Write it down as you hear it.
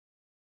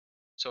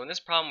So in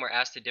this problem, we're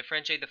asked to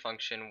differentiate the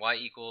function y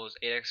equals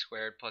 8x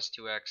squared plus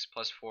 2x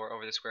plus 4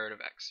 over the square root of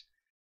x.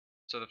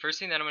 So the first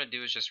thing that I'm going to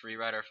do is just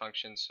rewrite our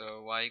function.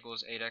 So y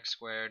equals 8x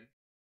squared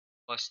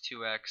plus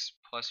 2x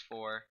plus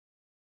 4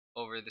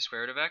 over the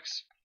square root of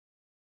x.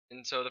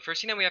 And so the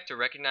first thing that we have to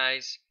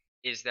recognize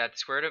is that the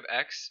square root of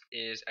x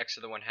is x to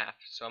the 1/2.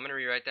 So I'm going to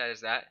rewrite that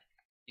as that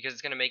because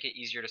it's going to make it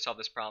easier to solve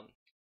this problem.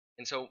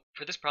 And so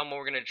for this problem, what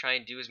we're going to try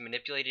and do is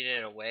manipulate it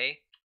in a way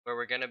where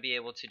we're going to be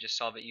able to just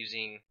solve it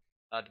using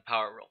the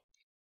power rule.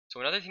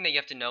 So another thing that you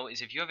have to know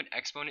is if you have an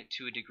exponent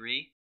to a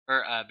degree, or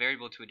a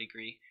variable to a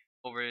degree,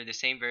 over the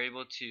same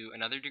variable to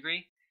another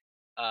degree,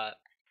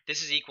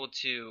 this is equal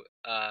to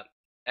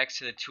x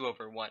to the 2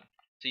 over 1.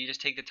 So you just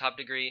take the top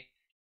degree,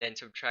 then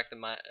subtract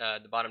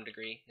the bottom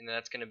degree, and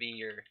that's going to be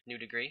your new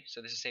degree.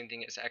 So this is the same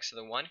thing as x to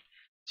the 1.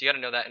 So you got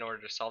to know that in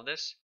order to solve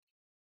this.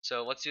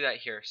 So let's do that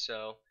here.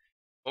 So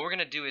what we're going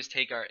to do is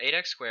take our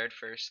 8x squared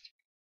first,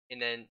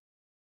 and then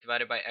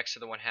divided by x to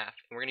the 1/2. And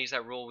we're going to use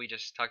that rule we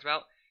just talked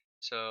about.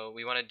 So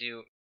we want to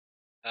do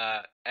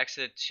x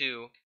to the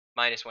 2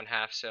 minus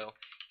 1/2. So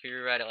if you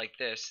rewrite it like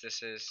this,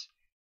 this is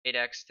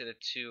 8x to the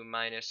 2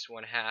 minus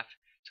 1/2.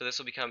 So this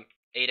will become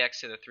 8x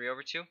to the 3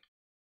 over 2.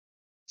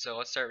 So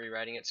let's start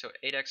rewriting it. So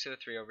 8x to the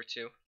 3 over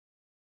 2.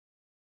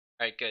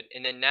 Alright, good.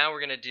 And then now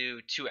we're going to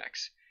do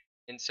 2x.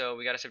 And so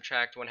we got to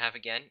subtract 1/2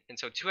 again. And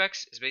so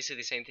 2x is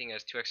basically the same thing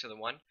as 2x to the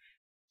 1.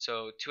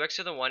 So 2x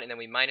to the 1, and then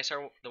we minus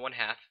the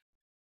 1/2.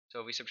 So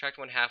if we subtract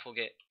 1/2, we'll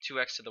get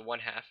 2x to the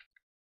 1/2.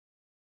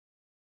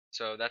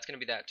 So that's going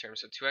to be that term.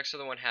 So 2x to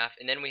the 1/2,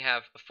 and then we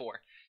have a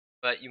 4.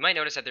 But you might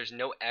notice that there's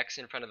no x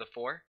in front of the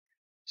 4.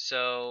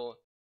 So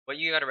what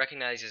you got to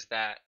recognize is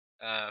that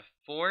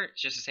 4 is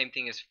just the same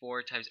thing as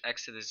 4 times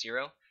x to the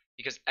 0,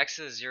 because x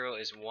to the 0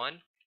 is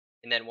 1,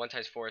 and then 1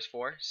 times 4 is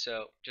 4.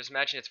 So just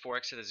imagine it's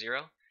 4x to the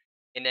 0,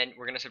 and then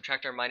we're going to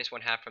subtract our minus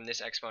 1/2 from this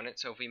exponent.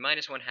 So if we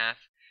minus 1/2,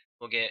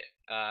 we'll get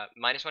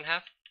minus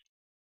 1/2.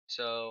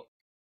 So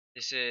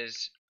this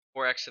is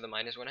 4x to the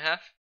minus 1/2.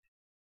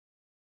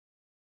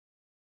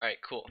 Alright,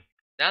 cool.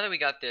 Now that we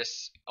got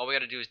this, all we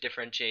got to do is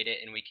differentiate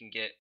it and we can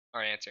get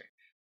our answer.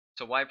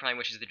 So y prime,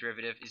 which is the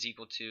derivative, is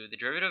equal to the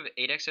derivative of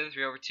 8x to the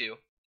 3 over 2.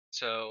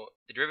 So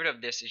the derivative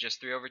of this is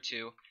just 3 over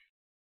 2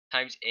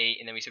 times 8,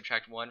 and then we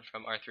subtract 1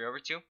 from our 3 over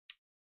 2.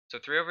 So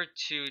 3 over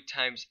 2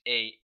 times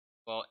 8,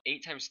 well,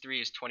 8 times 3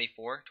 is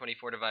 24.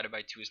 24 divided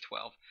by 2 is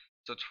 12.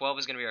 So 12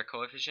 is going to be our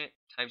coefficient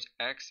times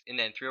x, and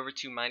then 3 over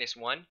 2 minus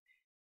 1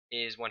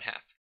 is 1/2.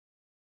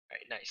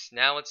 Alright, nice.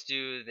 Now let's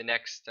do the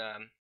next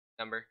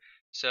number.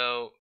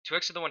 So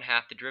 2x to the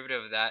 1/2, the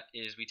derivative of that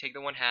is we take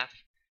the 1/2,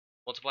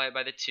 multiply it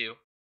by the 2.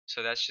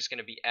 So that's just going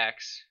to be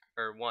x,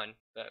 or 1,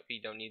 but we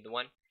don't need the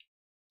 1.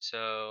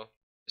 So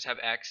just have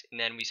x, and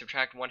then we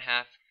subtract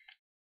 1/2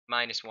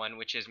 minus 1,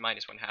 which is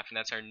minus 1/2, and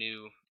that's our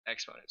new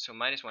exponent. So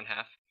minus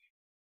 1/2.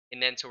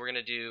 And then so we're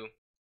going to do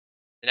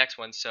the next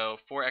one. So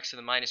 4x to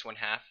the minus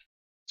 1/2.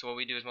 So what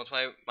we do is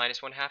multiply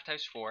minus 1/2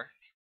 times 4,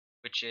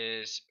 which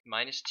is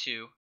minus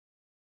 2.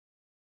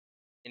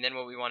 And then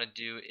what we want to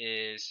do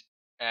is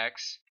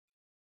x,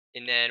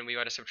 and then we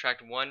want to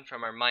subtract 1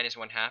 from our minus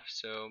 1/2.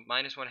 So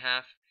minus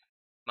 1/2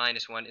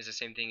 minus 1 is the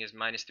same thing as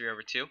minus 3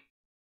 over 2.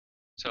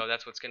 So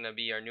that's what's going to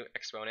be our new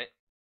exponent.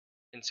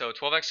 And so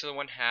 12x to the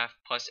 1/2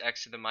 plus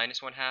x to the minus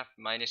 1/2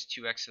 minus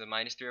 2x to the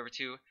minus 3 over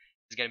 2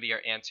 is going to be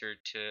our answer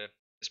to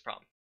this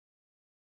problem.